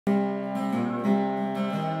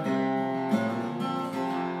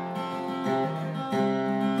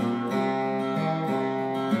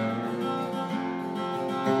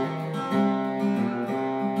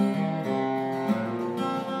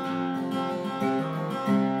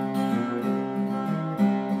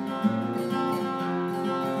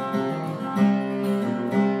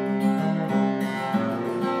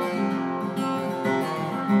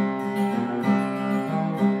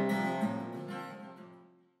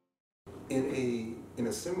In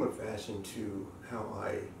a similar fashion to how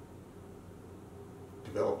I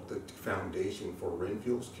developed the foundation for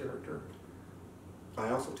Renfield's character, I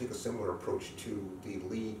also take a similar approach to the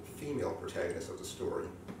lead female protagonist of the story.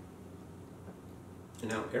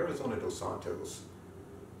 Now, Arizona Dos Santos,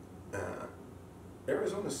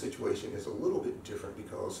 Arizona's situation is a little bit different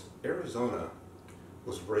because Arizona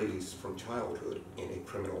was raised from childhood in a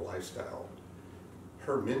criminal lifestyle.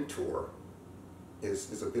 Her mentor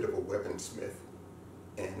is a bit of a weaponsmith,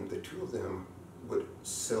 and the two of them would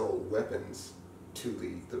sell weapons to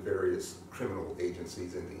the various criminal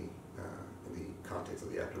agencies in the context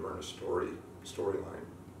of the Afterburner storyline.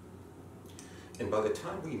 And by the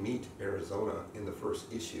time we meet Arizona in the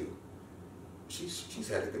first issue, she's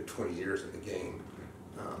had a good 20 years in the game.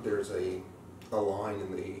 There's a line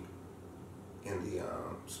in the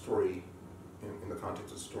story, in the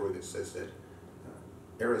context of the story, that says that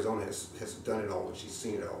Arizona has done it all and she's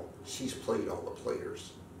seen it all. She's played all the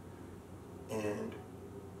players. And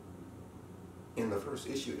in the first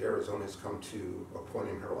issue, Arizona has come to a point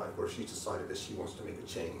in her life where she's decided that she wants to make a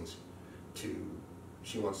change.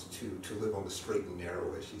 She wants to live on the straight and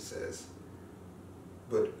narrow, as she says.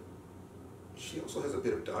 But she also has a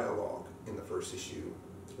bit of dialogue in the first issue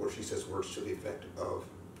where she says words to the effect of,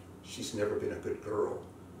 she's never been a good girl,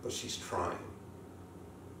 but she's trying.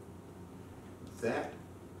 That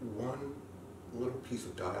one little piece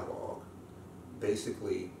of dialogue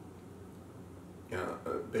basically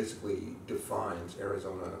defines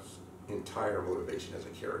Arizona's entire motivation as a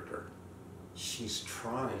character. She's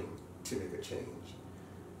trying to make a change.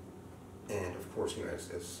 And of course,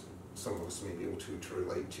 as some of us may be able to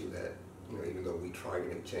relate to that, even though we try to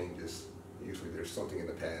make changes, usually there's something in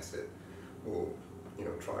the past that will,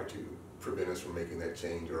 try to prevent us from making that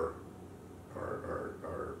change, or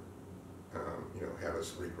have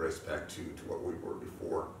us regress back to what we were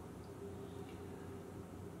before.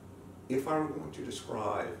 If I were going to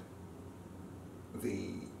describe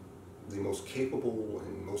the most capable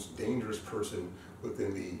and most dangerous person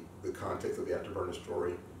within the context of the Afterburner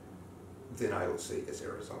story, then I would say it's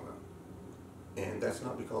Arizona. And that's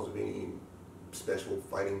not because of any special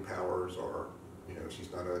fighting powers, or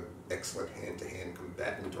she's not an excellent hand-to-hand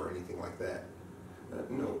combatant or anything like that.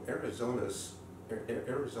 No, Arizona's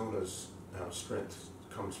strength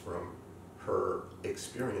comes from her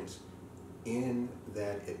experience in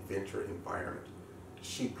that adventure environment.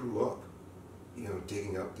 She grew up,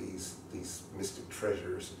 digging up these mystic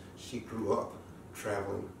treasures. She grew up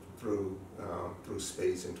traveling through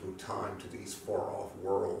space and through time to these far-off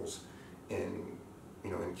worlds, and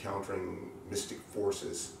encountering mystic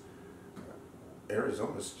forces.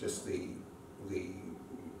 Arizona's just the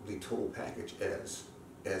total package as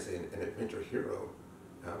an adventure hero.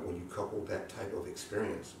 When you couple that type of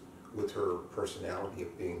experience with her personality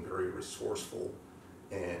of being very resourceful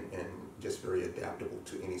and just very adaptable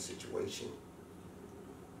to any situation.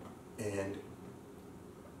 And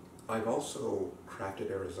I've also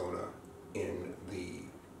crafted Arizona in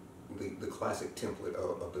the classic template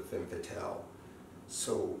of the femme fatale.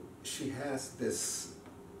 So she has this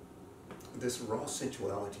raw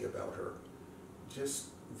sensuality about her,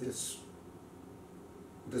 just this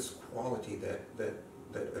quality that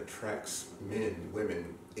attracts men,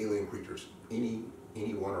 women, alien creatures.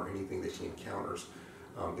 Anyone or anything that she encounters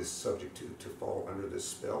is subject to fall under this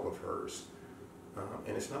spell of hers.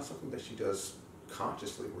 And it's not something that she does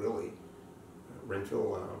consciously, really.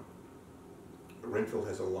 Renfield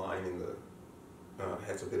has a line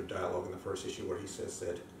has a bit of dialogue in the first issue where he says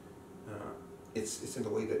that it's in the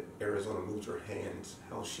way that Arizona moves her hands,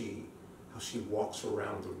 how she walks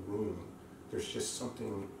around the room. There's just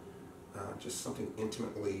something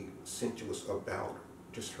intimately sensuous about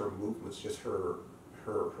just her movements, just her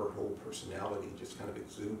whole personality just kind of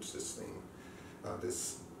exudes this thing,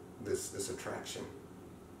 this attraction.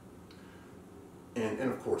 And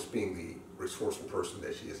of course, being the resourceful person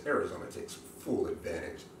that she is, Arizona takes full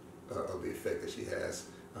advantage of the effect that she has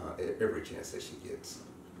every chance that she gets.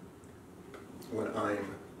 When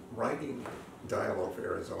I'm writing dialogue for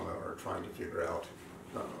Arizona, or trying to figure out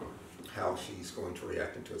how she's going to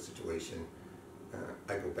react into a situation,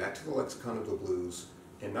 I go back to the lexicon of the blues,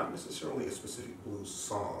 and not necessarily a specific blues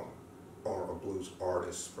song or a blues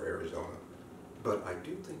artist for Arizona, but I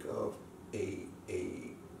do think of a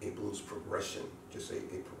blues progression, just a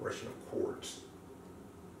progression of chords.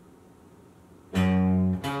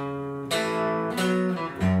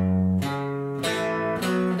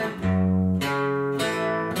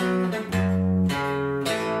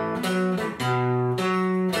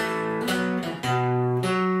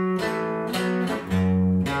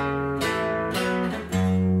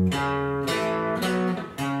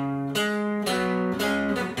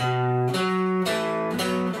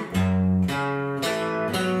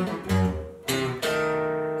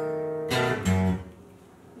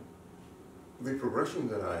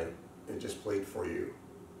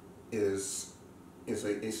 is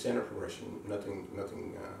a standard progression. Nothing.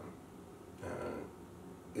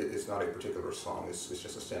 It's not a particular song. It's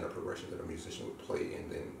just a standard progression that a musician would play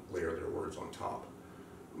and then layer their words on top.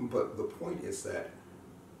 But the point is that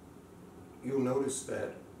you'll notice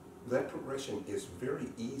that that progression is very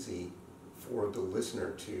easy for the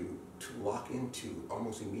listener to lock into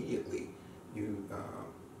almost immediately. You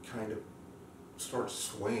kind of start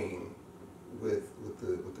swaying with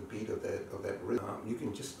the beat of that rhythm. You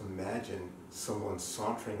can just imagine someone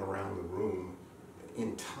sauntering around the room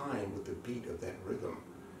in time with the beat of that rhythm.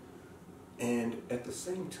 And at the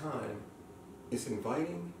same time, it's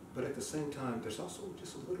inviting, but at the same time, there's also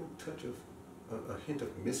just a little touch of a hint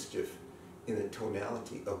of mischief in the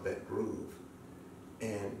tonality of that groove.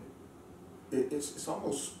 And it's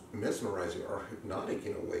almost mesmerizing or hypnotic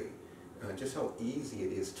in a way, just how easy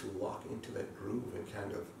it is to lock into that groove and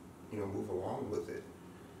kind of, move along with it.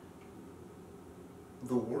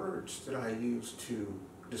 The words that I use to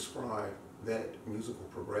describe that musical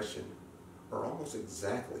progression are almost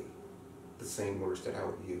exactly the same words that I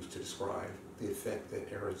would use to describe the effect that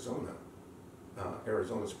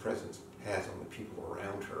Arizona's presence has on the people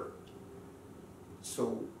around her.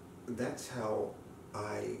 So that's how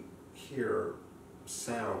I hear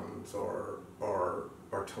sounds or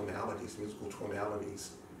tonalities, musical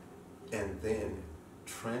tonalities, and then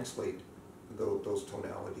translate those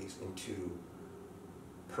tonalities into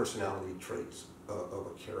personality traits of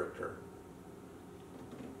a character.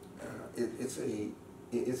 It's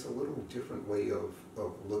a little different way of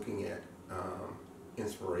looking at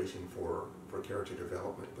inspiration for character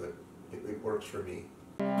development, but it works for me.